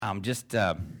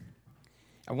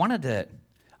I wanted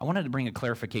to bring a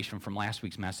clarification from last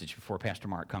week's message before Pastor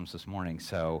Mark comes this morning.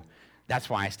 So that's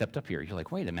why I stepped up here. You're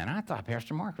like, wait a minute, I thought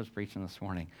Pastor Mark was preaching this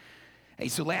morning. Hey,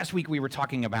 so last week we were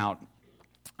talking about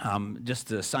just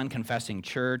the Son Confessing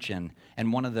Church, and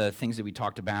one of the things that we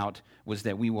talked about was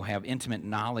that we will have intimate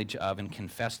knowledge of and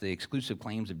confess the exclusive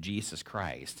claims of Jesus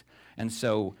Christ. And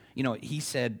so, he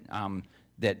said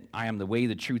that I am the way,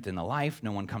 the truth, and the life.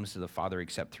 No one comes to the Father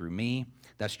except through me.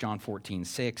 That's John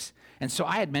 14:6. And so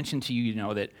I had mentioned to you,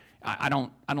 that I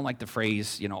don't like the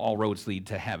phrase, all roads lead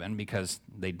to heaven, because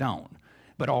they don't.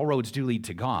 But all roads do lead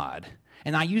to God.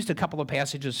 And I used a couple of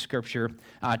passages of Scripture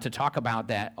to talk about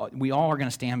that. We all are going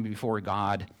to stand before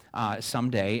God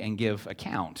someday and give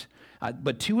account.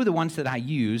 But two of the ones that I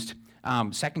used,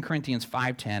 2 Corinthians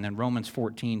 5:10 and Romans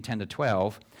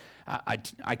 14:10-12,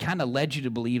 I kind of led you to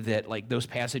believe that those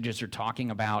passages are talking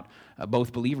about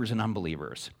both believers and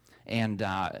unbelievers, and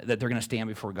that they're going to stand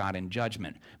before God in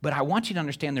judgment. But I want you to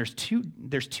understand there's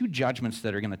two judgments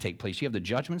that are going to take place. You have the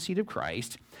judgment seat of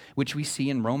Christ, which we see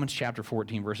in Romans chapter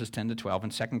 14, verses 10-12,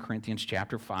 and 2 Corinthians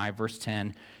chapter 5, verse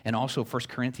 10, and also 1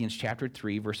 Corinthians chapter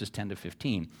 3, verses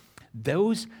 10-15.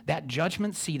 That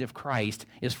judgment seat of Christ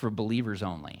is for believers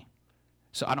only.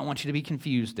 So I don't want you to be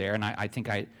confused there, and I think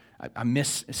I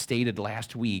misstated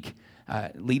last week,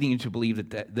 leading you to believe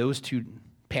that those two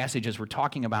passages were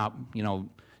talking about,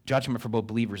 judgment for both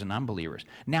believers and unbelievers.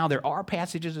 Now, there are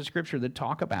passages of Scripture that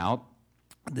talk about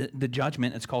the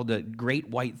judgment. It's called the Great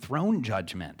White Throne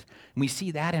Judgment. And we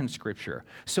see that in Scripture.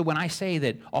 So when I say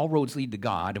that all roads lead to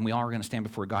God and we all are going to stand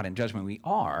before God in judgment, we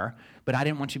are, but I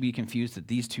didn't want you to be confused that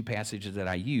these two passages that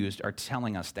I used are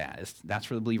telling us that. That's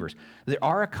for the believers. There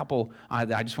are a couple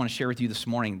that I just want to share with you this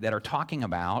morning that are talking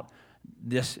about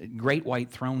this Great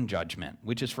White Throne Judgment,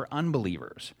 which is for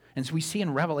unbelievers. And so we see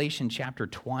in Revelation chapter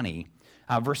 20,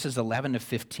 verses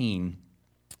 11-15,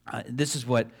 this is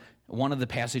what one of the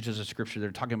passages of Scripture,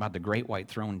 they're talking about the Great White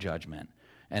Throne Judgment.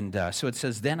 And so it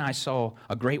says, "Then I saw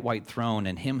a great white throne,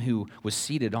 and him who was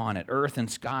seated on it. Earth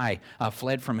and sky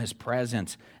fled from his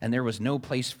presence, and there was no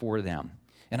place for them.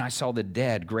 And I saw the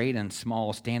dead, great and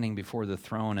small, standing before the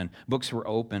throne, and books were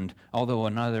opened, although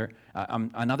another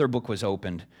book was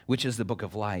opened, which is the book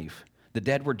of life. The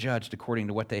dead were judged according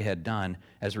to what they had done,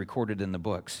 as recorded in the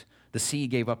books. The sea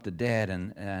gave up the dead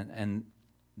and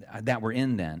that were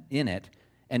in it,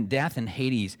 and death and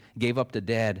Hades gave up the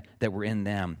dead that were in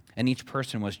them, and each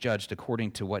person was judged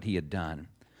according to what he had done.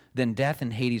 Then death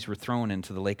and Hades were thrown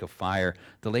into the lake of fire.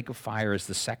 The lake of fire is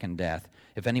the second death.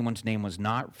 If anyone's name was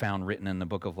not found written in the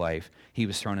book of life, he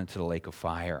was thrown into the lake of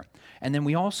fire." And then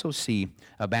we also see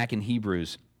back in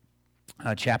Hebrews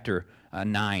chapter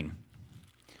 9,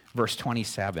 verse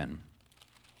 27.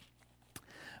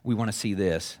 We want to see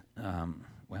this.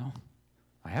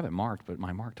 I have it marked, but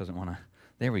my mark doesn't want to.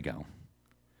 There we go.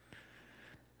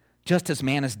 "Just as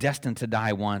man is destined to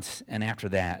die once, and after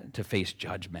that to face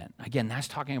judgment." Again, that's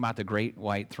talking about the Great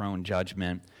White Throne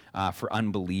Judgment for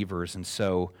unbelievers. And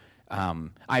so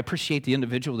I appreciate the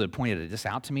individual that pointed this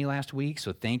out to me last week,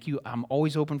 so thank you. I'm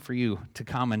always open for you to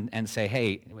come and say,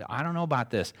 hey, I don't know about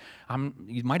this.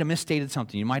 You might have misstated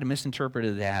something. You might have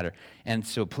misinterpreted that. And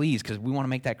so please, because we want to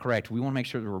make that correct. We want to make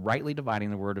sure that we're rightly dividing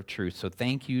the word of truth. So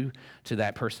thank you to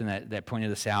that person that pointed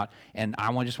this out. And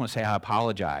I just want to say I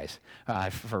apologize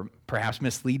for perhaps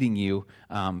misleading you.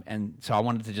 And so I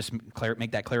wanted to just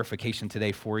make that clarification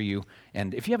today for you.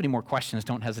 And if you have any more questions,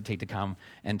 don't hesitate to come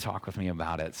and talk with me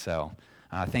about it. So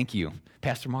thank you.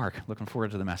 Pastor Mark, looking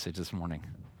forward to the message this morning.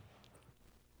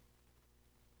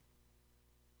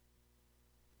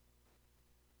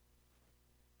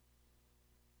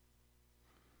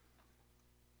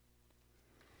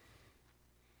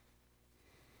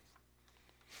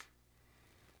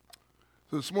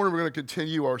 So this morning we're going to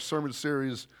continue our sermon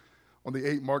series on the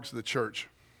 8 marks of the church.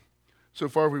 So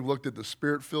far we've looked at the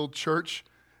Spirit-filled church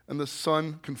and the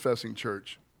Son-confessing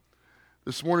church.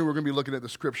 This morning we're going to be looking at the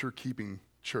Scripture-keeping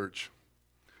church.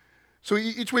 So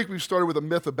each week we've started with a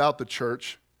myth about the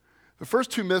church. The first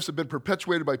 2 myths have been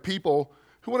perpetuated by people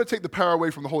who want to take the power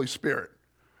away from the Holy Spirit.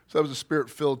 So that was a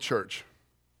Spirit-filled church.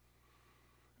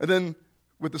 And then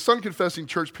with the Son-confessing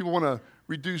church, people want to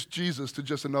reduce Jesus to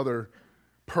just another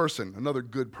person, another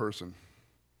good person.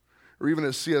 Or even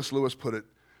as C.S. Lewis put it,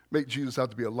 make Jesus out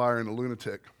to be a liar and a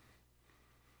lunatic.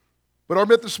 But our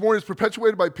myth this morning is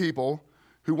perpetuated by people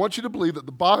who want you to believe that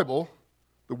the Bible,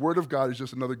 the Word of God, is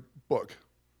just another book.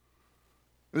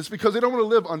 And it's because they don't want to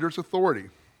live under its authority,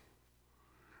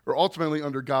 or ultimately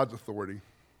under God's authority.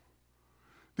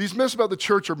 These myths about the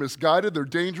church are misguided, they're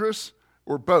dangerous,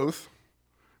 or both,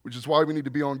 which is why we need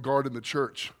to be on guard in the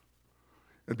church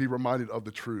and be reminded of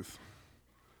the truth.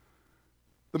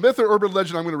 The myth or urban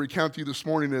legend I'm going to recount to you this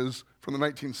morning is from the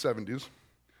 1970s.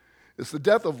 It's the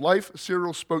death of Life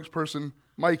cereal spokesperson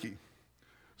Mikey.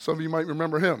 Some of you might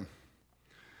remember him.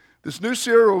 This new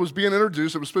cereal was being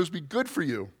introduced. It was supposed to be good for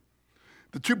you.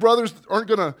 The two brothers aren't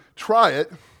going to try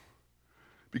it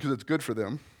because it's good for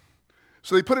them.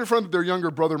 So they put it in front of their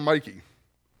younger brother, Mikey.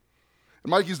 And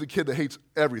Mikey's the kid that hates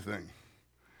everything.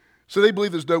 So they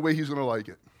believe there's no way he's going to like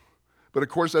it. But of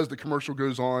course, as the commercial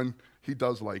goes on, he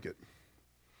does like it,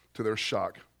 to their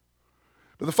shock.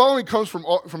 But the following comes from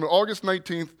an August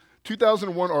 19th,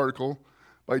 2001 article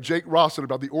by Jake Rossett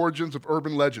about the origins of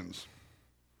urban legends.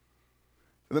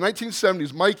 In the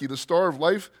 1970s, Mikey, the star of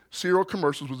Life cereal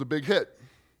commercials, was a big hit.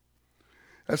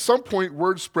 At some point,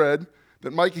 word spread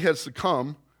that Mikey had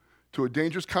succumbed to a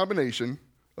dangerous combination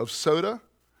of soda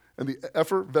and the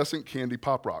effervescent candy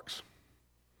Pop Rocks.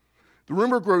 The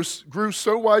rumor grew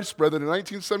so widespread that in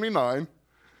 1979,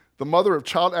 the mother of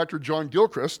child actor John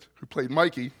Gilchrist, who played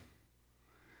Mikey,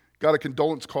 got a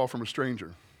condolence call from a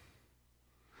stranger.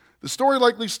 The story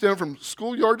likely stemmed from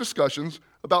schoolyard discussions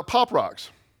about Pop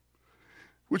Rocks,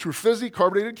 which were fizzy,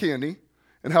 carbonated candy,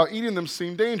 and how eating them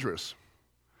seemed dangerous.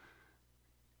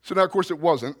 So now, of course, it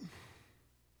wasn't.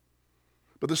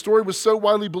 But the story was so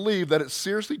widely believed that it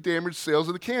seriously damaged sales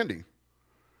of the candy.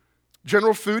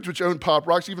 General Foods, which owned Pop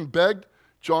Rocks, even begged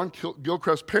John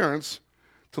Gilchrist's parents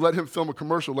to let him film a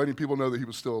commercial letting people know that he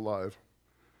was still alive.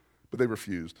 But they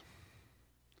refused.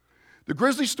 The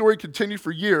grisly story continued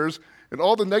for years, and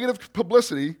all the negative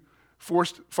publicity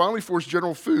finally forced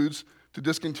General Foods to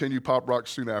discontinue Pop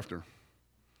Rocks soon after.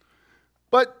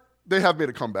 But they have made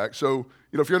a comeback, so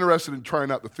if you're interested in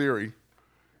trying out the theory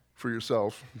for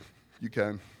yourself, you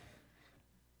can.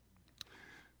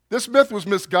 This myth was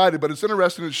misguided, but it's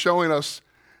interesting in showing us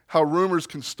how rumors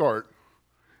can start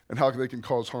and how they can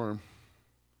cause harm.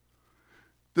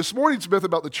 This morning's myth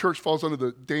about the church falls under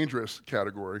the dangerous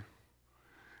category.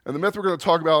 And the myth we're going to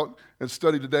talk about and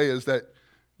study today is that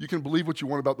you can believe what you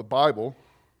want about the Bible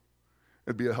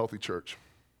and be a healthy church.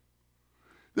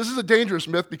 This is a dangerous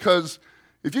myth because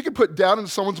if you can put doubt in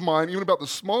someone's mind, even about the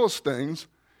smallest things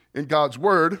in God's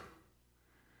Word,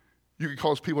 you can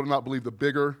cause people to not believe the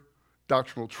bigger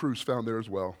doctrinal truths found there as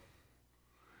well.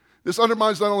 This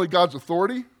undermines not only God's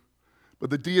authority, but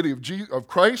the deity of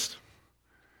Christ,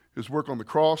 his work on the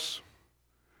cross,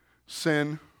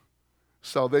 sin,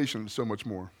 salvation, and so much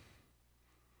more.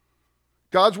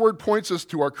 God's Word points us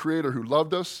to our Creator who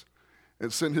loved us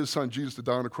and sent his Son Jesus to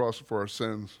die on the cross for our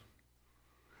sins.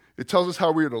 It tells us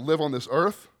how we are to live on this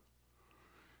earth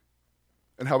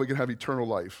and how we can have eternal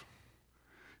life.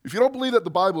 If you don't believe that the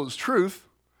Bible is truth,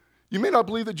 you may not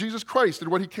believe that Jesus Christ and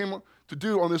what he came to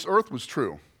do on this earth was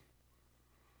true.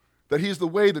 That he is the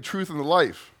way, the truth, and the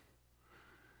life.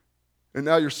 And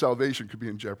now your salvation could be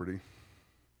in jeopardy.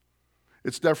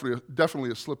 It's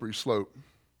definitely a slippery slope.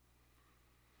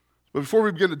 But before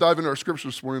we begin to dive into our scripture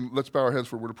this morning, let's bow our heads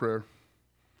for a word of prayer.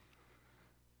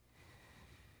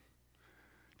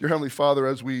 Dear Heavenly Father,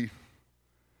 as we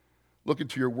look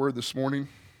into your word this morning,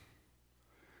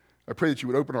 I pray that you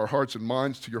would open our hearts and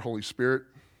minds to your Holy Spirit.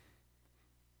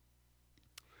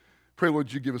 Pray,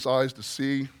 Lord, you give us eyes to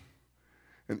see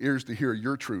and ears to hear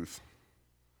your truth.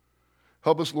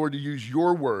 Help us, Lord, to use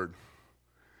your word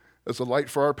as a light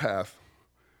for our path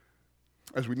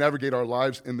as we navigate our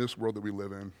lives in this world that we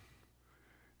live in.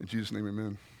 In Jesus' name,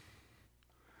 amen.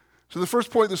 So the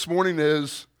first point this morning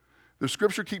is the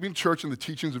scripture-keeping church and the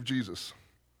teachings of Jesus.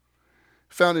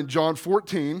 Found in John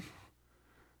 14,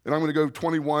 and I'm going to go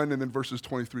 21 and then verses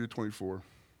 23 to 24.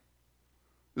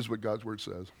 This is what God's word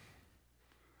says.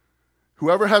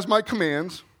 Whoever has my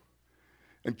commands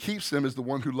and keeps them is the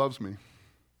one who loves me.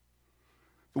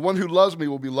 The one who loves me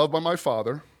will be loved by my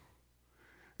Father,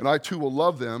 and I too will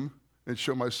love them and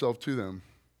show myself to them.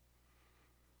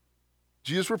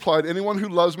 Jesus replied, anyone who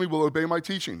loves me will obey my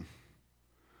teaching.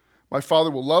 My Father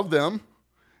will love them,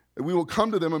 and we will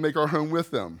come to them and make our home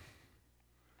with them.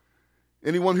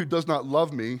 Anyone who does not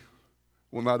love me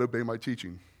will not obey my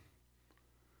teaching.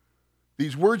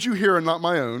 These words you hear are not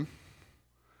my own.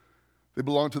 They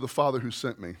belong to the Father who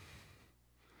sent me.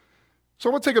 So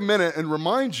I want to take a minute and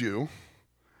remind you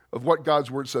of what God's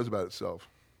word says about itself.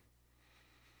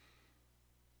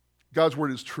 God's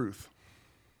word is truth.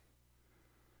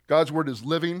 God's word is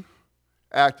living,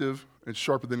 active, and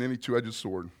sharper than any two-edged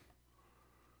sword.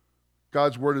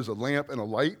 God's word is a lamp and a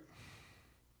light.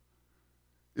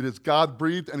 It is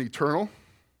God-breathed and eternal.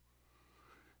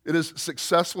 It is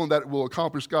successful in that it will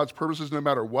accomplish God's purposes no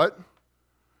matter what.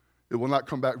 It will not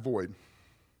come back void.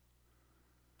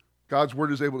 God's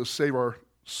word is able to save our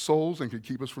souls and can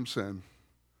keep us from sin.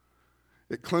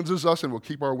 It cleanses us and will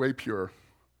keep our way pure.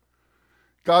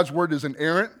 God's word is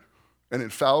inerrant and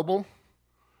infallible.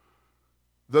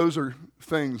 Those are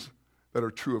things that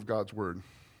are true of God's word.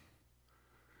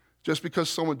 Just because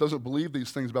someone doesn't believe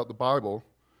these things about the Bible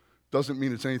doesn't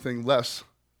mean it's anything less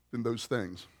than those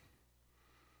things.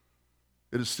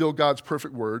 It is still God's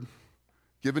perfect word,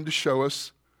 given to show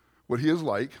us what he is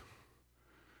like,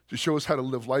 to show us how to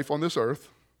live life on this earth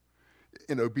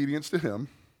in obedience to him,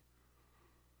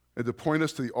 and to point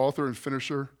us to the author and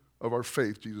finisher of our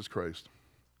faith, Jesus Christ.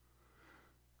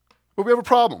 But we have a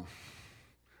problem.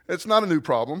 It's not a new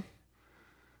problem.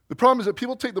 The problem is that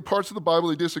people take the parts of the Bible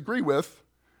they disagree with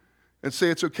and say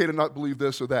it's okay to not believe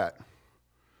this or that,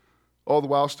 all the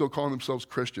while still calling themselves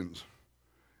Christians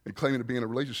and claiming to be in a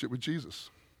relationship with Jesus.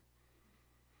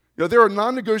 You know, there are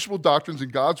non-negotiable doctrines in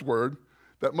God's word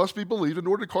that must be believed in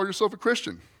order to call yourself a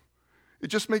Christian. It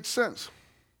just makes sense.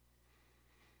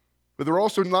 But there are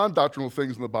also non-doctrinal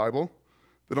things in the Bible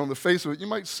that on the face of it, you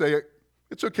might say,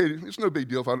 it's okay, it's no big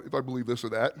deal if I believe this or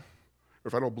that, or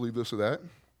if I don't believe this or that.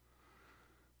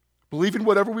 Believing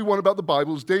whatever we want about the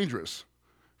Bible is dangerous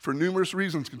for numerous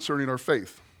reasons concerning our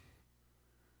faith.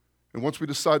 And once we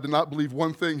decide to not believe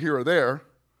one thing here or there,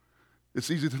 it's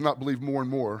easy to not believe more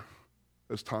and more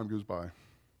as time goes by.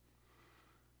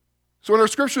 So in our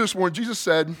scripture this morning, Jesus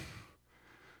said,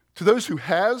 to those who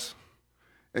has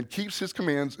and keeps his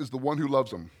commands is the one who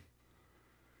loves them.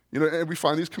 You know, and we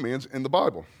find these commands in the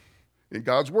Bible, in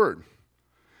God's word.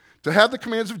 To have the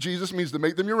commands of Jesus means to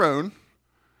make them your own,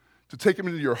 to take them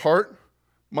into your heart,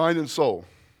 mind, and soul.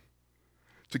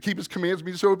 To keep his commands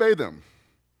means to obey them.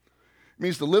 It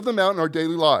means to live them out in our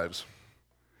daily lives.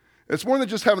 And it's more than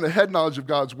just having a head knowledge of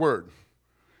God's word.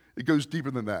 It goes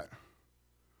deeper than that.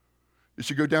 It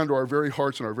should go down to our very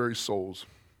hearts and our very souls.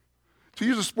 To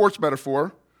use a sports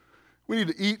metaphor, we need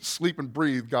to eat, sleep, and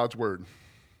breathe God's word.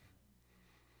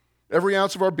 Every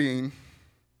ounce of our being,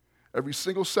 every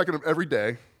single second of every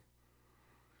day,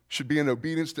 should be in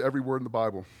obedience to every word in the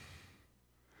Bible.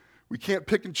 We can't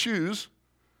pick and choose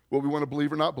what we want to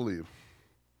believe or not believe.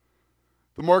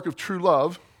 The mark of true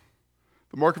love,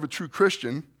 the mark of a true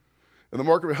Christian, and the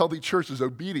mark of a healthy church is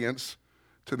obedience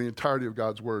to the entirety of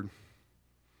God's word.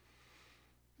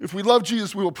 If we love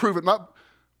Jesus, we will prove it.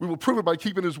 We will prove it by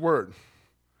keeping his word.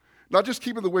 Not just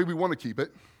keeping the way we want to keep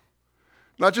it,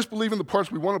 not just believing the parts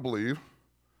we want to believe,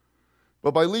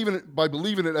 but by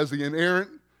believing it as the inerrant,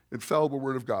 infallible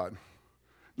word of God,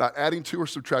 not adding to or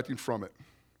subtracting from it.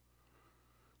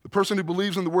 The person who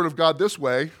believes in the word of God this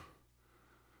way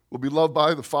will be loved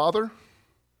by the Father,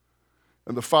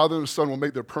 and the Father and the Son will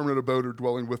make their permanent abode or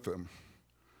dwelling with them.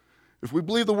 If we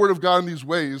believe the word of God in these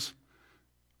ways,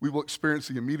 we will experience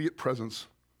the immediate presence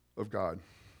of God.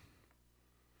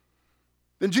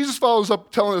 Then Jesus follows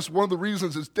up telling us one of the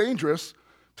reasons it's dangerous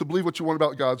to believe what you want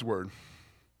about God's word.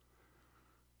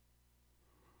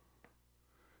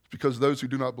 It's because those who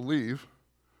do not believe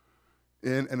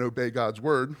in and obey God's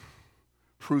word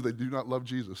prove they do not love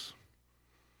Jesus.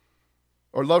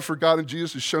 Our love for God and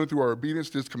Jesus is shown through our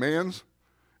obedience to his commands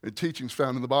and teachings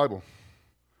found in the Bible.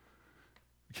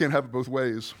 We can't have it both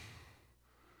ways.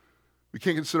 We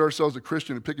can't consider ourselves a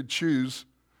Christian and pick and choose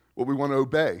what we want to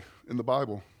obey in the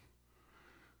Bible.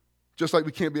 Just like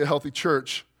we can't be a healthy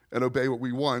church and obey what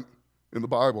we want in the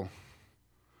Bible.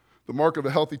 The mark of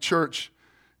a healthy church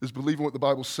is believing what the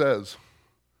Bible says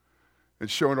and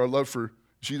showing our love for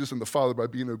Jesus and the Father by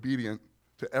being obedient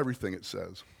to everything it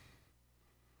says.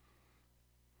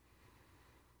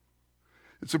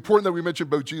 It's important that we mention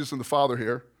both Jesus and the Father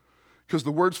here, because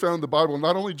the words found in the Bible are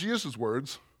not only Jesus'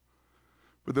 words,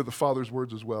 but they're the Father's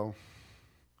words as well.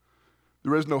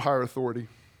 There is no higher authority.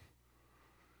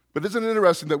 But isn't it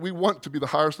interesting that we want to be the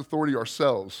highest authority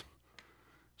ourselves,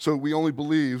 so we only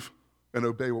believe and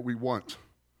obey what we want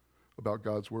about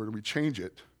God's word, and we change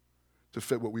it to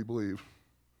fit what we believe.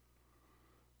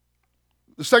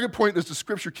 The second point is the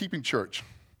scripture-keeping church,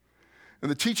 and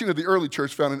the teaching of the early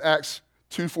church found in Acts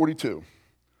 2:42.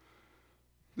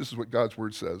 This is what God's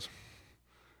word says.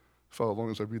 Follow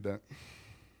along as I read that.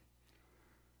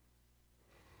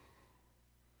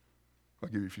 I'll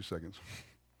give you a few seconds.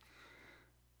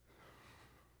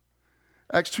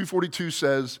 Acts 2:42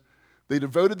 says, they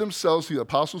devoted themselves to the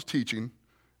apostles' teaching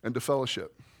and to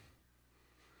fellowship,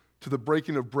 to the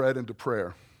breaking of bread and to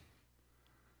prayer.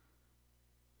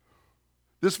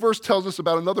 This verse tells us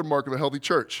about another mark of a healthy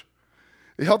church.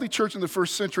 A healthy church in the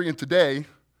first century and today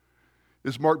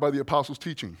is marked by the apostles'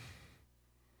 teaching.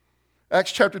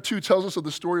 Acts chapter 2 tells us of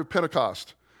the story of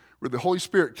Pentecost, where the Holy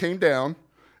Spirit came down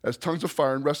as tongues of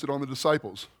fire and rested on the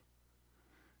disciples,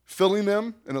 filling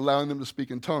them and allowing them to speak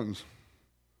in tongues.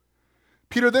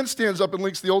 Peter then stands up and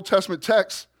links the Old Testament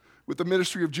text with the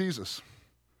ministry of Jesus.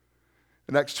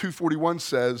 And Acts 2:41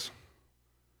 says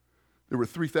there were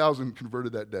 3,000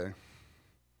 converted that day.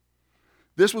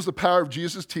 This was the power of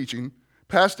Jesus' teaching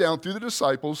passed down through the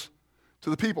disciples to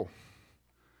the people.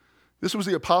 This was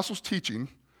the apostles' teaching,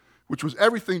 which was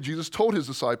everything Jesus told his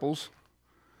disciples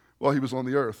while he was on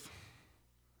the earth.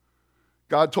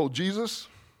 God told Jesus,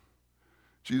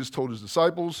 Jesus told his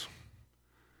disciples,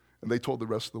 and they told the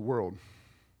rest of the world.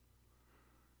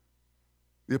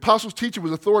 The apostles' teaching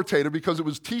was authoritative because it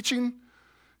was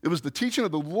the teaching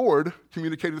of the Lord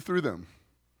communicated through them.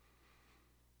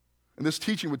 And this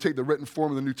teaching would take the written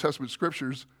form of the New Testament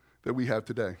scriptures that we have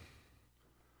today.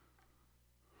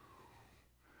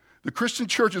 The Christian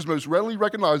church is most readily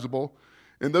recognizable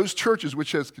in those churches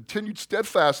which has continued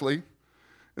steadfastly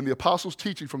in the apostles'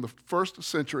 teaching from the first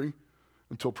century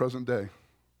until present day.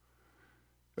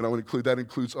 And I would include, that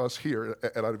includes us here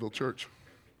at Idaville Church.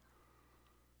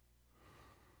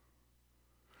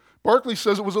 Barclay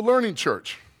says it was a learning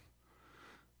church.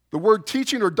 The word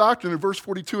teaching or doctrine in verse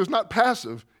 42 is not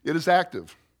passive, it is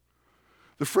active.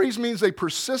 The phrase means they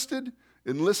persisted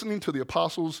in listening to the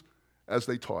apostles as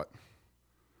they taught.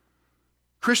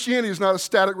 Christianity is not a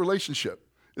static relationship.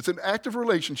 It's an active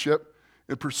relationship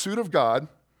in pursuit of God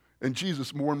and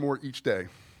Jesus more and more each day.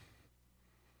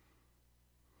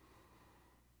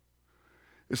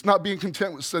 It's not being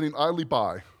content with sitting idly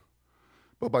by,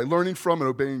 but by learning from and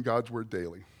obeying God's word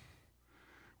daily.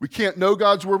 We can't know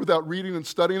God's word without reading and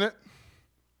studying it.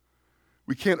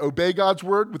 We can't obey God's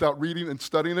word without reading and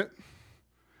studying it.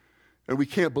 And we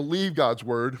can't believe God's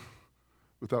word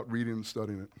without reading and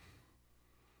studying it.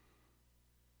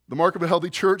 The mark of a healthy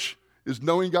church is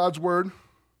knowing God's word,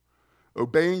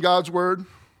 obeying God's word,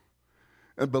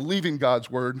 and believing God's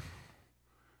word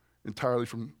entirely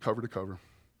from cover to cover.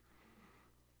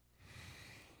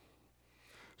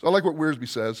 So I like what Wiersbe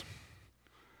says.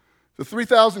 The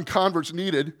 3,000 converts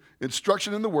needed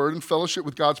instruction in the word and fellowship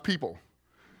with God's people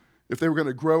if they were going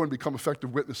to grow and become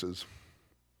effective witnesses.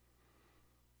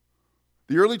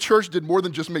 The early church did more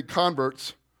than just make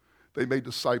converts, they made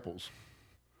disciples.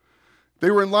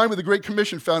 They were in line with the Great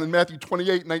Commission found in Matthew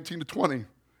 28, 19-20,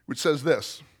 which says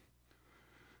this: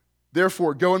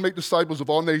 "Therefore, go and make disciples of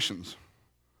all nations,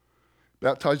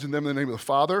 baptizing them in the name of the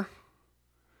Father,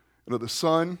 and of the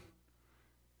Son,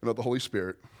 and of the Holy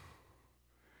Spirit,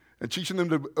 and teaching them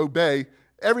to obey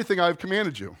everything I have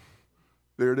commanded you."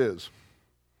 There it is.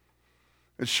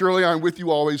 "And surely I am with you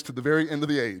always to the very end of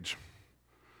the age."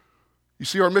 You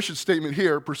see our mission statement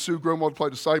here: pursue, grow, multiply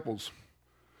disciples.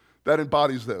 That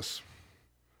embodies this.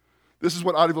 This is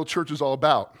what Idaville Church is all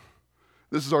about.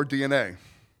 This is our DNA.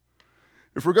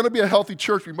 If we're going to be a healthy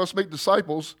church, we must make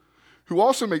disciples who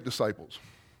also make disciples.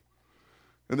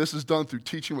 And this is done through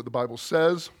teaching what the Bible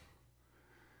says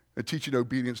and teaching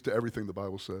obedience to everything the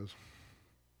Bible says.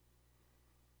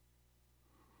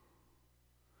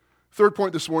 Third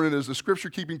point this morning is the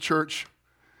scripture-keeping church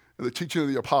and the teaching of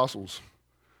the apostles.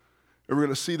 And we're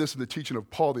going to see this in the teaching of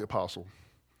Paul the apostle.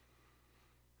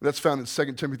 And that's found in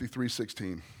 2 Timothy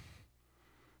 3:16.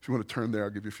 If you want to turn there,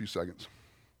 I'll give you a few seconds.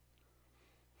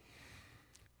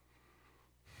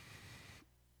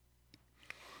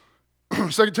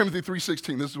 Second Timothy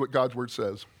 3:16, this is what God's word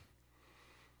says.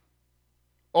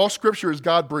 "All scripture is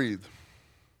God-breathed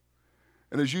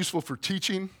and is useful for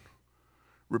teaching,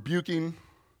 rebuking,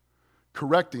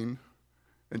 correcting,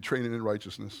 and training in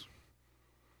righteousness."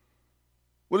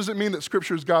 What does it mean that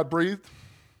scripture is God-breathed?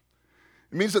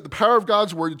 It means that the power of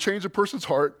God's word to change a person's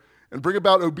heart and bring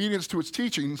about obedience to its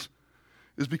teachings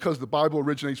is because the Bible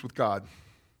originates with God.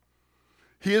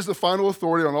 He is the final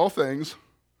authority on all things,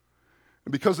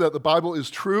 and because of that, the Bible is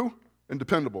true and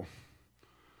dependable.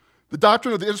 The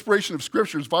doctrine of the inspiration of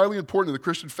Scripture is vitally important to the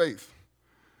Christian faith.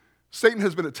 Satan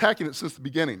has been attacking it since the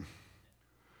beginning.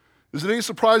 Is it any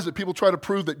surprise that people try to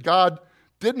prove that God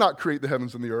did not create the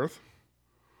heavens and the earth,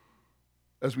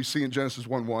 as we see in Genesis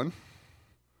 1:1,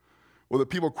 or that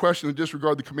people question and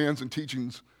disregard the commands and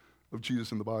teachings of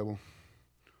Jesus in the Bible?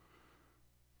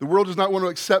 The world does not want to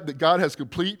accept that God has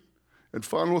complete and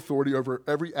final authority over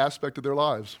every aspect of their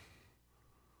lives.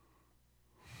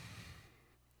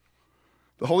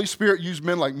 The Holy Spirit used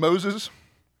men like Moses,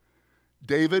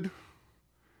 David,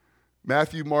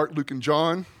 Matthew, Mark, Luke, and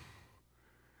John,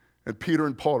 and Peter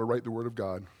and Paul to write the Word of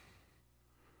God.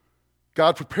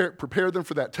 God prepared them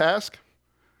for that task,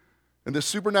 and this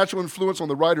supernatural influence on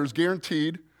the writers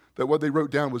guaranteed that what they wrote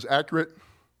down was accurate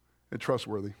and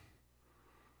trustworthy.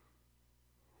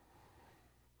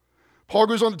 Paul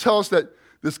goes on to tell us that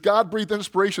this God-breathed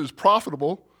inspiration is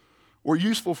profitable or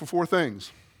useful for four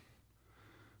things.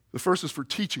 The first is for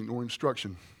teaching or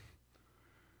instruction.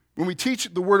 When we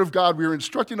teach the Word of God, we are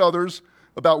instructing others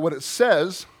about what it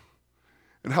says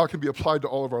and how it can be applied to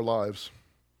all of our lives.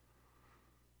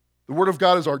 The Word of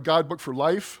God is our guidebook for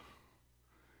life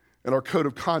and our code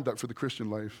of conduct for the Christian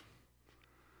life.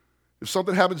 If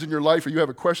something happens in your life or you have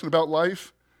a question about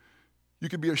life, you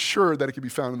can be assured that it can be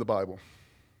found in the Bible.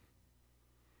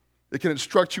 It can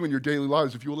instruct you in your daily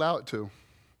lives if you allow it to.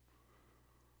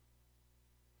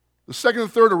 The second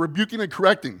and third are rebuking and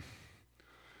correcting.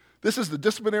 This is the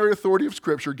disciplinary authority of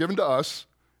Scripture given to us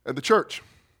and the church.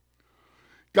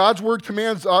 God's Word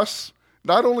commands us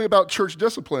not only about church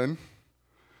discipline,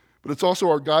 but it's also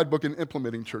our guidebook in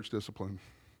implementing church discipline.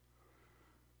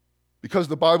 Because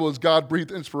the Bible is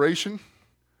God-breathed inspiration,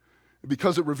 and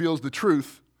because it reveals the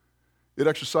truth, it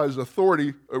exercises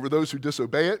authority over those who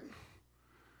disobey it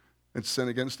and sin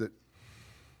against it.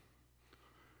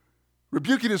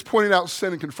 Rebuking is pointing out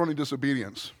sin and confronting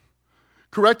disobedience.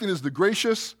 Correcting is the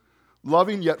gracious,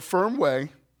 loving, yet firm way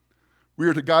we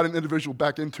are to guide an individual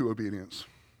back into obedience.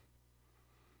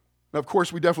 Now, of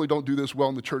course, we definitely don't do this well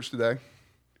in the church today.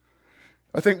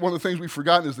 I think one of the things we've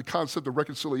forgotten is the concept of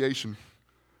reconciliation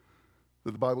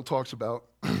that the Bible talks about.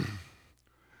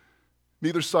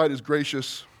 Neither side is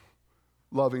gracious,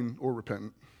 loving, or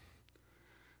repentant.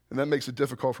 And that makes it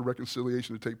difficult for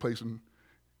reconciliation to take place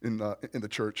in the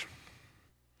church.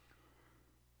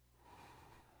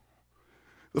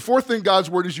 The fourth thing God's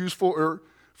Word is useful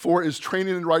for is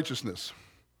training in righteousness.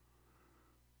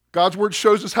 God's Word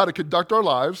shows us how to conduct our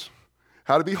lives,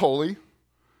 how to be holy,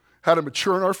 how to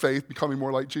mature in our faith, becoming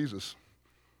more like Jesus.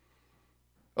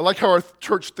 I like how our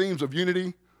church themes of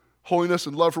unity, holiness,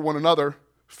 and love for one another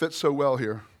fit so well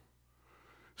here.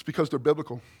 It's because they're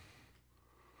biblical.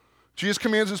 Jesus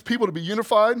commands his people to be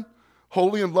unified,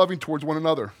 holy, and loving towards one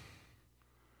another.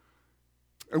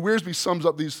 And Wiersbe sums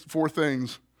up these four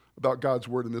things about God's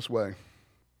Word in this way.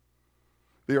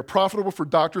 They are profitable for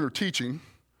doctrine or teaching,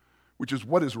 which is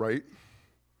what is right,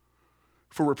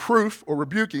 for reproof or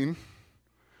rebuking,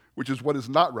 which is what is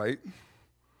not right,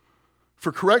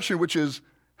 for correction, which is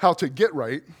how to get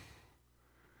right,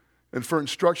 and for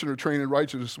instruction or training in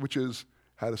righteousness, which is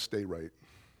how to stay right.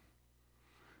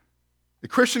 A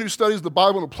Christian who studies the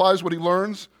Bible and applies what he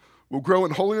learns will grow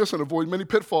in holiness and avoid many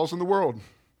pitfalls in the world.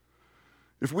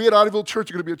 If we at Idaville Church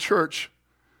are going to be a church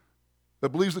that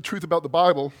believes the truth about the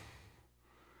Bible,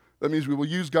 that means we will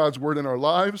use God's Word in our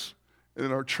lives and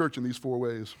in our church in these four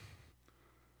ways.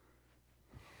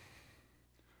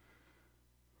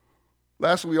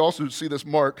 Lastly, we also see this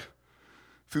mark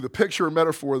through the picture or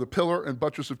metaphor of the pillar and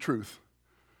buttress of truth,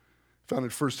 found in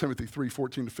 1 Timothy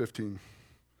 3:14-15.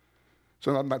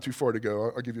 So I'm not too far to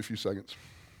go. I'll give you a few seconds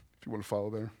if you want to follow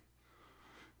there.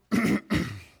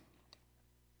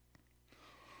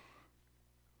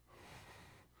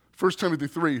 1 Timothy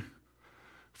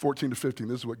 3:14-15.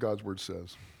 This is what God's Word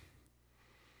says.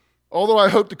 Although I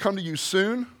hope to come to you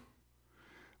soon,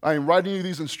 I am writing you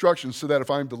these instructions so that if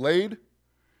I am delayed,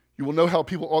 you will know how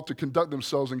people ought to conduct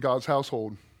themselves in God's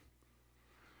household,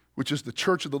 which is the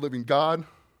church of the living God,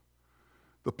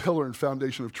 the pillar and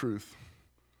foundation of truth.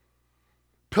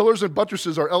 Pillars and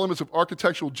buttresses are elements of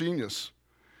architectural genius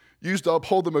used to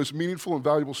uphold the most meaningful and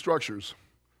valuable structures.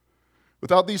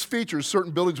 Without these features,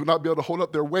 certain buildings would not be able to hold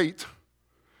up their weight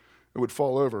and would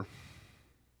fall over.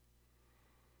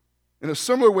 In a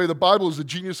similar way, the Bible is the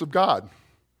genius of God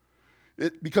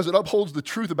because it upholds the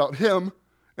truth about Him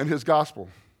and His gospel.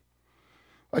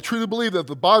 I truly believe that if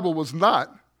the Bible was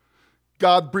not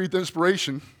God-breathed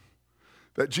inspiration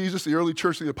that Jesus, the early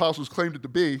church, and the apostles claimed it to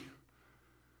be,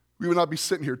 we would not be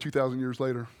sitting here 2,000 years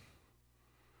later,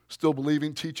 still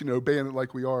believing, teaching, and obeying it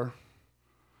like we are.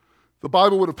 The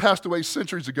Bible would have passed away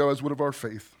centuries ago, as would have our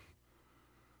faith.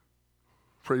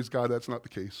 Praise God, that's not the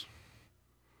case.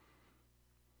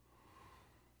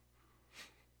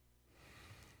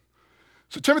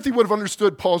 So Timothy would have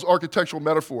understood Paul's architectural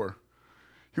metaphor.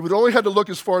 He would only have to look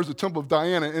as far as the Temple of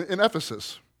Diana in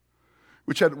Ephesus,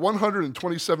 which had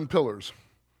 127 pillars.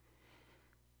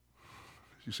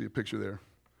 You see a picture there.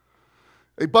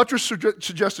 A buttress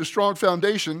suggests a strong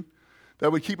foundation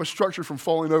that would keep a structure from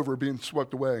falling over or being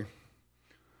swept away.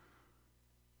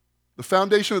 The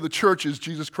foundation of the church is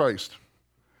Jesus Christ,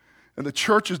 and the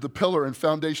church is the pillar and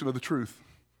foundation of the truth.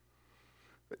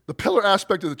 The pillar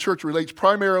aspect of the church relates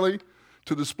primarily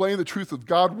to displaying the truth of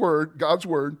God's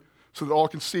Word, so that all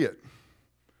can see it.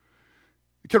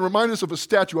 It can remind us of a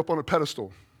statue up on a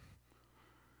pedestal.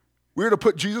 We are to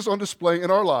put Jesus on display in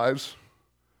our lives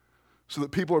so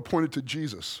that people are pointed to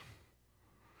Jesus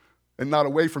and not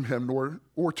away from Him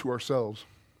or to ourselves.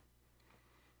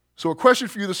 So a question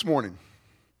for you this morning.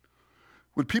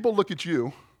 When people look at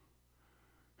you,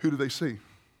 who do they see?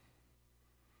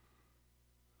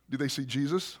 Do they see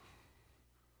Jesus?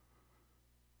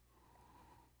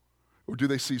 or do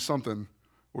they see something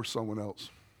or someone else?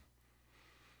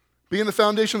 Being the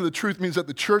foundation of the truth means that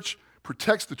the church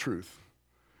protects the truth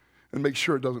and makes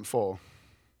sure it doesn't fall.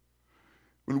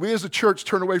 When we as a church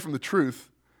turn away from the truth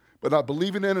by not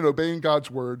believing in and obeying God's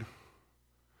word,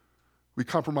 we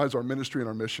compromise our ministry and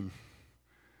our mission,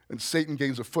 and Satan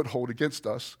gains a foothold against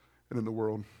us and in the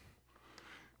world.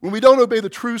 When we don't obey the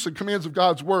truths and commands of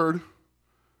God's word,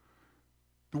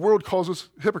 the world calls us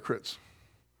hypocrites.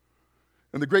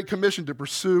 And the Great Commission to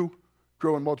pursue,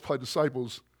 grow, and multiply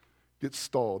disciples gets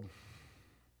stalled.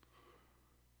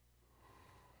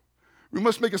 We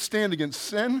must make a stand against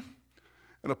sin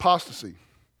and apostasy.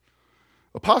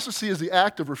 Apostasy is the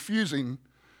act of refusing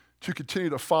to continue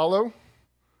to follow,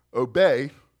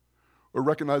 obey, or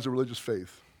recognize a religious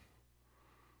faith.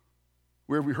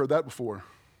 Where have we heard that before?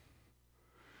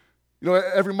 You know,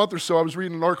 every month or so, I was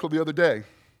reading an article the other day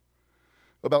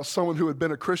about someone who had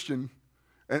been a Christian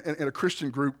in a Christian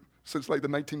group since like the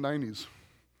 1990s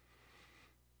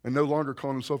and no longer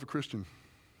calling himself a Christian.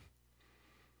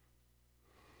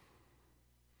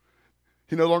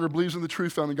 He no longer believes in the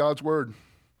truth found in God's word.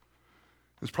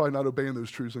 He's probably not obeying those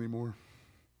truths anymore.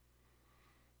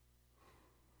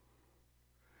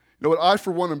 You know what? I,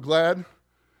 for one, am glad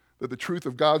that the truth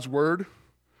of God's word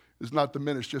is not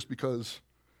diminished just because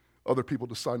other people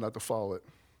decide not to follow it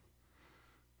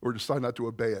or decide not to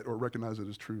obey it or recognize it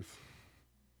as truth.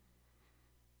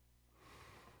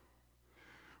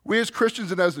 We as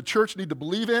Christians and as the church need to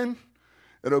believe in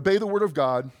and obey the word of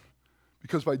God,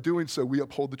 because by doing so, we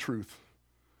uphold the truth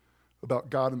about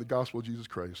God and the gospel of Jesus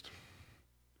Christ.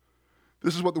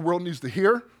 This is what the world needs to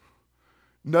hear,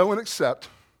 know, and accept,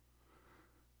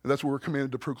 and that's what we're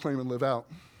commanded to proclaim and live out.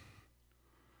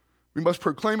 We must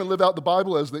proclaim and live out the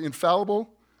Bible as the infallible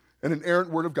and inerrant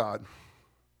word of God.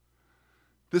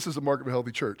 This is the mark of a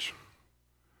healthy church.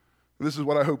 And this is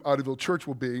what I hope Idaville Church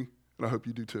will be, and I hope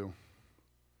you do too.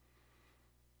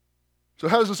 So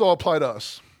how does this all apply to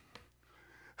us?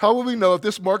 How will we know if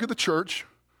this mark of the church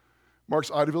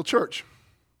marks Idaville Church?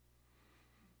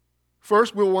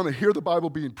 First, we'll want to hear the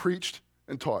Bible being preached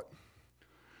and taught.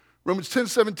 Romans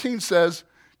 10:17 says,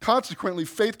 consequently,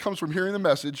 faith comes from hearing the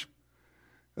message,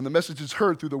 and the message is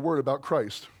heard through the word about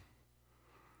Christ.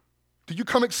 Do you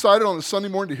come excited on a Sunday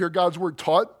morning to hear God's word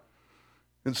taught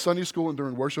in Sunday school and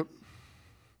during worship?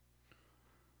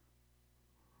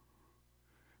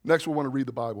 Next, we'll want to read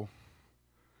the Bible.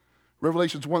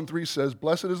 Revelations 1:3 says,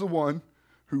 blessed is the one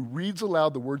who reads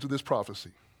aloud the words of this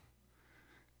prophecy.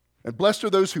 And blessed are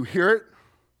those who hear it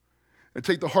and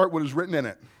take to heart what is written in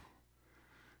it,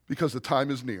 because the time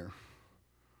is near.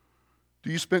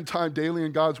 Do you spend time daily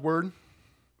in God's word?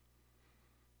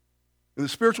 In the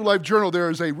Spiritual Life Journal, there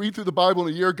is a Read Through the Bible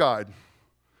in a Year guide.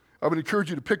 I would encourage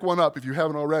you to pick one up if you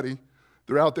haven't already.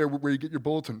 They're out there where you get your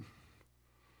bulletin.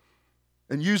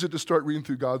 And use it to start reading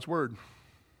through God's word.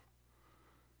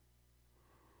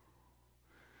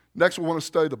 Next, we'll want to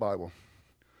study the Bible.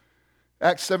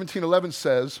 Acts 17:11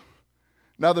 says,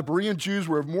 now the Berean Jews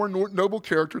were of more noble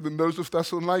character than those of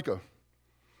Thessalonica,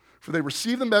 for they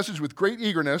received the message with great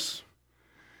eagerness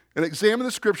and examined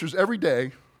the scriptures every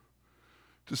day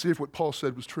to see if what Paul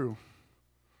said was true.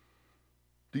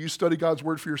 Do you study God's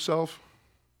word for yourself?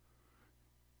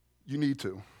 You need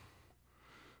to.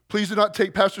 Please do not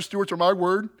take Pastor Stewart's or my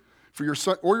word for your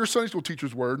son, or your Sunday school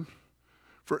teacher's word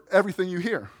for everything you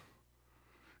hear.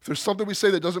 If there's something we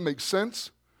say that doesn't make sense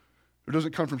or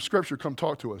doesn't come from Scripture, come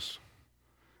talk to us.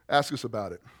 Ask us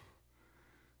about it.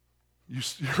 You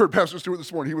heard Pastor Stewart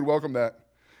this morning. He would welcome that,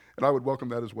 and I would welcome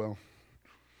that as well.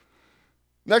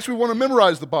 Next, we want to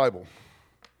memorize the Bible.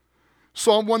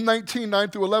 Psalm 119,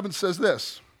 9-11 says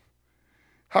this,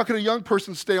 how can a young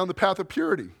person stay on the path of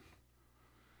purity?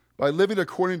 By living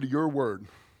according to your word.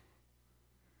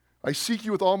 I seek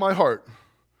you with all my heart.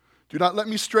 Do not let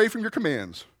me stray from your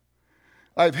commands.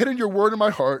 I have hidden your word in my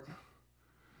heart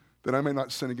that I may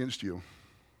not sin against you.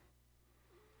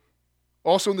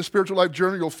 Also in the Spiritual Life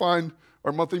Journal, you'll find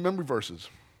our monthly memory verses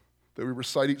that we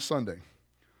recite each Sunday.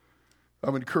 I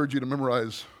would encourage you to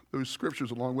memorize those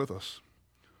scriptures along with us.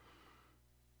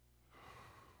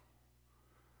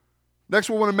 Next,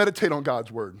 we'll want to meditate on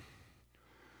God's word.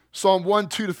 Psalm 1,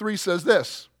 2-3 says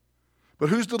this, but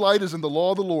whose delight is in the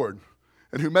law of the Lord,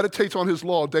 and who meditates on his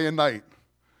law day and night?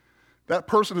 That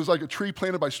person is like a tree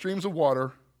planted by streams of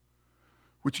water,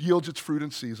 which yields its fruit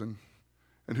in season,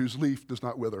 and whose leaf does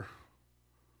not wither.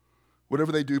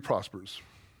 Whatever they do prospers.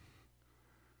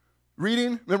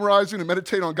 Reading, memorizing, and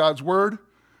meditating on God's word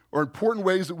are important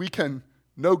ways that we can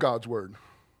know God's word.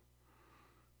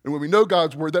 And when we know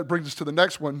God's word, that brings us to the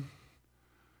next one,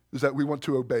 is that we want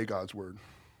to obey God's word.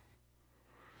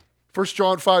 1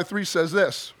 John 5:3 says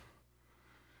this,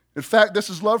 In fact, this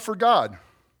is love for God,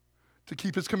 to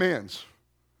keep his commands.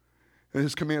 And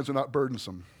his commands are not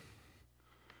burdensome.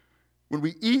 When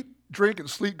we eat, drink, and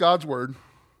sleep God's word,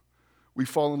 we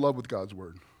fall in love with God's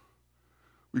word.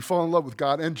 We fall in love with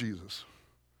God and Jesus.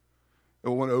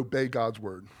 And we want to obey God's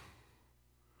word.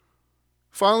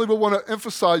 Finally, we want to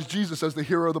emphasize Jesus as the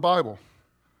hero of the Bible.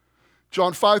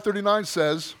 John 5:39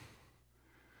 says,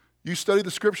 "You study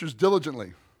the scriptures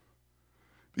diligently,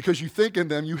 because you think in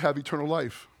them you have eternal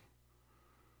life.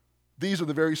 These are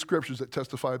the very scriptures that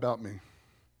testify about me."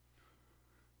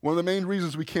 One of the main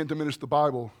reasons we can't diminish the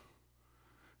Bible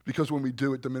is because when we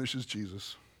do, it diminishes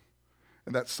Jesus.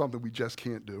 And that's something we just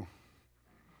can't do.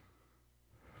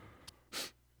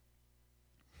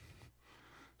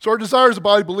 So our desire as a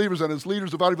body of believers and as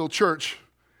leaders of Idaville Church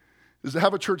is to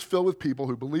have a church filled with people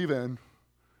who believe in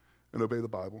and obey the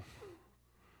Bible.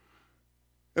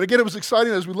 And again, it was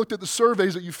exciting as we looked at the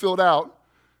surveys that you filled out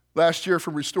last year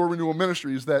from Restore Renewal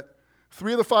Ministries that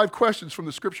 3 of the 5 questions from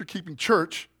the Scripture-Keeping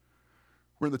Church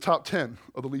were in the top 10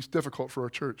 of the least difficult for our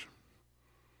church.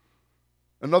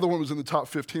 Another one was in the top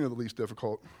 15 of the least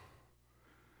difficult.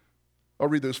 I'll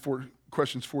read those 4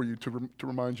 questions for you to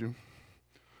remind you.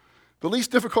 The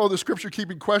least difficult of the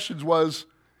Scripture-keeping questions was,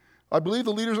 I believe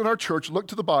the leaders in our church look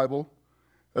to the Bible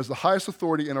as the highest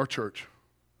authority in our church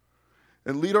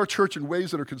and lead our church in ways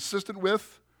that are consistent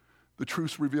with the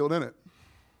truths revealed in it.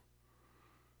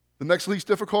 The next least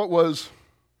difficult was,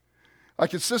 I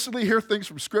consistently hear things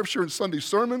from Scripture and Sunday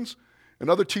sermons and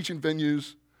other teaching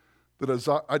venues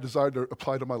that I desire to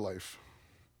apply to my life.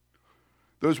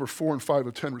 Those were 4 and 5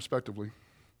 of 10, respectively.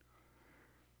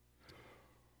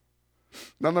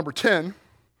 Now, number 10,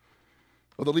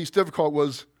 or the least difficult,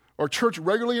 was our church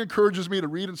regularly encourages me to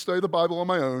read and study the Bible on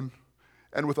my own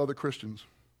and with other Christians.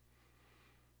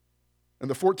 And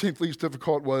the 14th least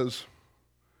difficult was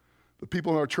the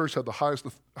people in our church have the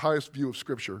highest view of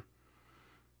Scripture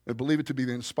and believe it to be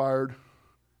the inspired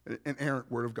and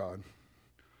inerrant Word of God.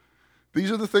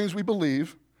 These are the things we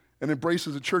believe and embrace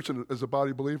as a church and as a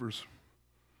body of believers.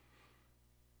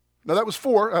 Now that was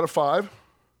 4 out of 5.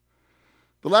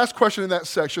 The last question in that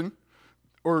section,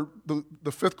 or the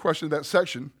 5th question in that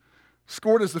section,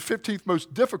 scored as the 15th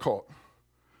most difficult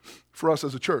for us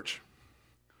as a church.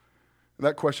 And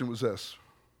that question was this.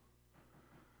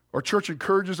 Our church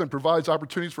encourages and provides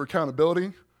opportunities for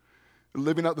accountability and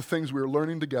living out the things we are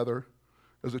learning together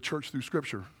as a church through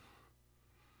Scripture.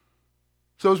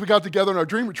 So as we got together in our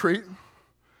dream retreat,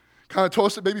 kind of told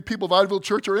us that maybe people of Idaville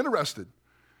Church are interested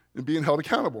in being held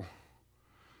accountable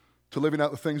to living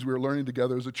out the things we are learning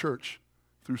together as a church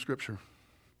through Scripture.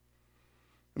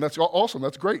 And that's awesome.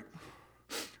 That's great.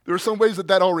 There are some ways that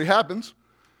already happens.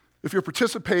 If you're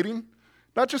participating,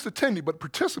 not just attending, but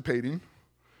participating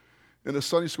in a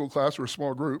Sunday school class or a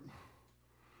small group,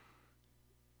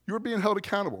 you're being held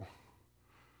accountable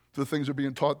to the things that are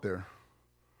being taught there.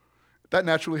 That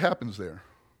naturally happens there.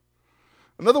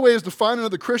 Another way is to find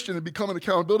another Christian and become an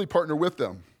accountability partner with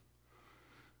them.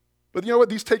 But you know what?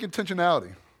 These take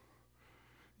intentionality.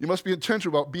 You must be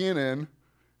intentional about being in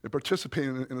and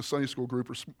participating in a Sunday school group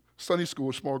or Sunday school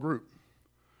or small group.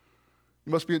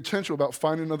 You must be intentional about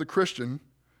finding another Christian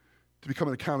to become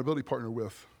an accountability partner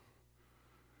with.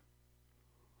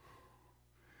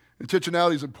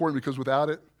 Intentionality is important because without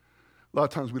it, a lot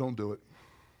of times we don't do it.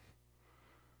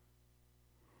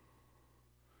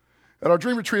 At our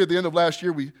dream retreat at the end of last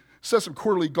year, we set some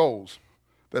quarterly goals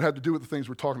that had to do with the things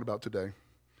we're talking about today.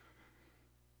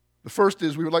 The first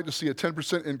is we would like to see a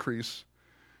 10% increase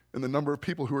in the number of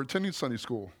people who are attending Sunday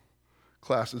school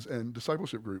classes and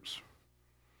discipleship groups.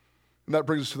 And that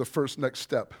brings us to the first next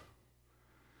step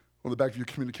on the back of your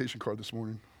communication card this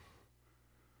morning.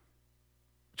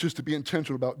 Just to be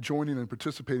intentional about joining and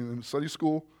participating in a Sunday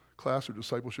school class or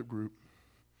discipleship group.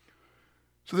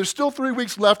 So there's still 3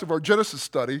 weeks left of our Genesis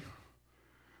study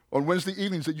on Wednesday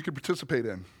evenings that you can participate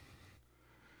in.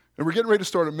 And we're getting ready to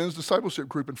start a men's discipleship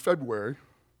group in February,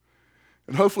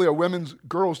 and hopefully a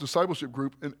girls discipleship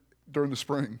group during the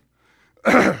spring.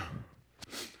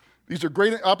 These are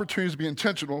great opportunities to be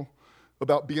intentional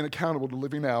about being accountable to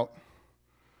living out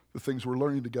the things we're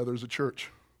learning together as a church.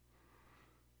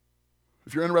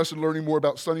 If you're interested in learning more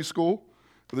about Sunday school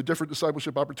or the different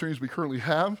discipleship opportunities we currently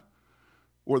have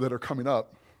or that are coming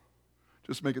up,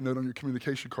 just make a note on your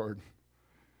communication card.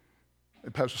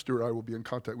 And Pastor Stewart and I will be in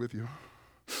contact with you.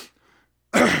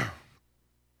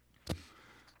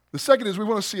 The second is we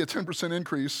want to see a 10%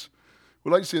 increase.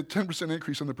 We'd like to see a 10%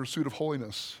 increase in the pursuit of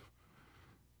holiness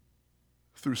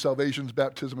through salvations,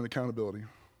 baptism, and accountability.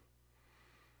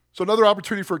 So another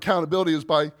opportunity for accountability is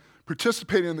by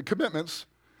participating in the commitments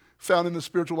found in the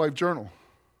Spiritual Life Journal.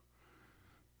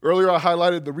 Earlier, I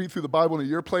highlighted the Read Through the Bible in a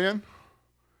Year plan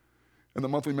and the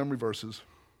monthly memory verses.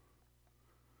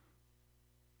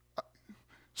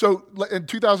 So in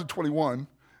 2021,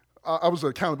 I was an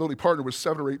accountability partner with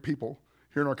 7 or 8 people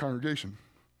here in our congregation.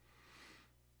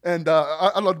 And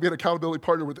I'd love to be an accountability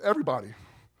partner with everybody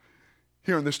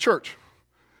here in this church.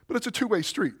 But it's a two-way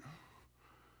street.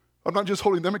 I'm not just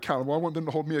holding them accountable. I want them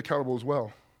to hold me accountable as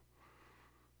well.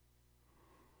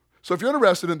 So if you're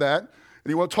interested in that, and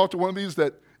you want to talk to one of these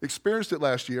that experienced it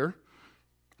last year,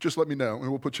 just let me know, and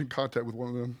we'll put you in contact with one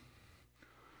of them.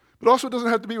 But also, it doesn't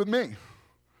have to be with me.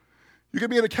 You can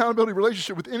be in an accountability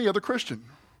relationship with any other Christian.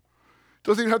 It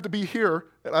doesn't even have to be here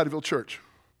at Idaville Church.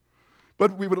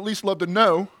 But we would at least love to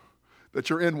know that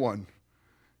you're in one,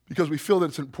 because we feel that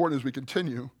it's important as we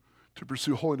continue to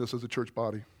pursue holiness as a church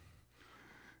body.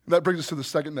 And that brings us to the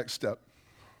second next step,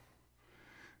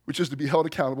 which is to be held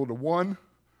accountable to one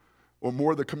or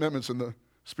more of the commitments in the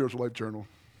Spiritual Life Journal.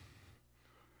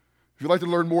 If you'd like to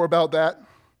learn more about that,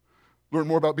 learn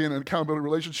more about being in an accountability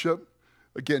relationship,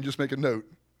 again, just make a note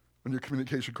on your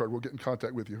communication card. We'll get in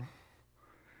contact with you.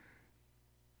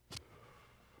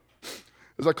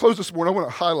 As I close this morning, I want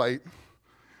to highlight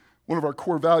one of our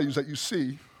core values that you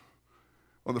see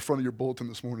on the front of your bulletin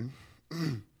this morning.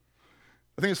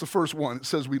 I think it's the first one. It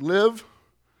says, we live,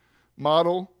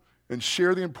 model, and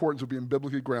share the importance of being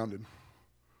biblically grounded.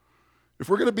 If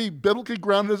we're going to be biblically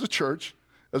grounded as a church,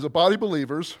 as a body of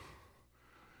believers,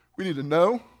 we need to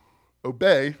know,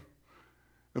 obey,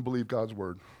 and believe God's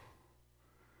word.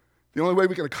 The only way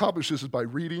we can accomplish this is by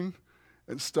reading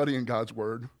and studying God's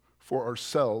word for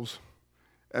ourselves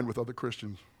and with other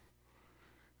Christians.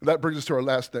 And that brings us to our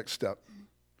next step,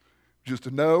 which is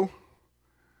to know,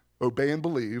 obey, and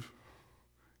believe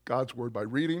God's word by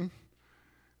reading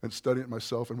and studying it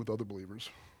myself and with other believers.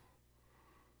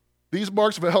 These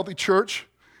marks of a healthy church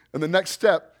and the next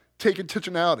step take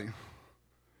intentionality.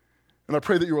 And I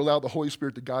pray that you will allow the Holy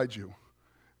Spirit to guide you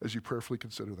as you prayerfully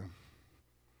consider them.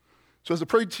 So as the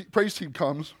praise team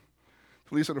comes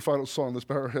to lead us in the final song, let's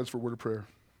bow our heads for a word of prayer.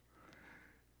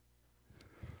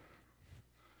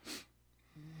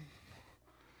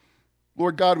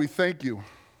 Lord God, we thank you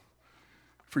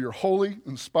for your holy,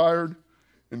 inspired,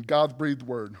 and God-breathed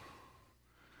word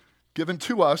given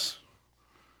to us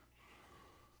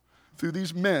through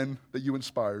these men that you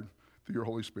inspired through your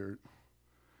Holy Spirit.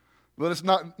 Let us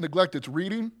not neglect its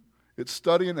reading, its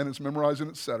studying, and its memorizing,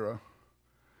 etc.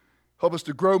 Help us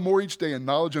to grow more each day in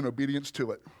knowledge and obedience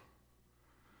to it.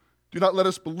 Do not let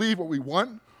us believe what we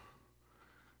want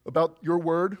about your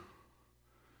word,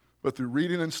 but through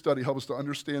reading and study, help us to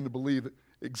understand and believe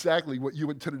exactly what you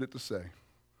intended it to say.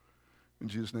 In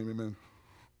Jesus' name, amen.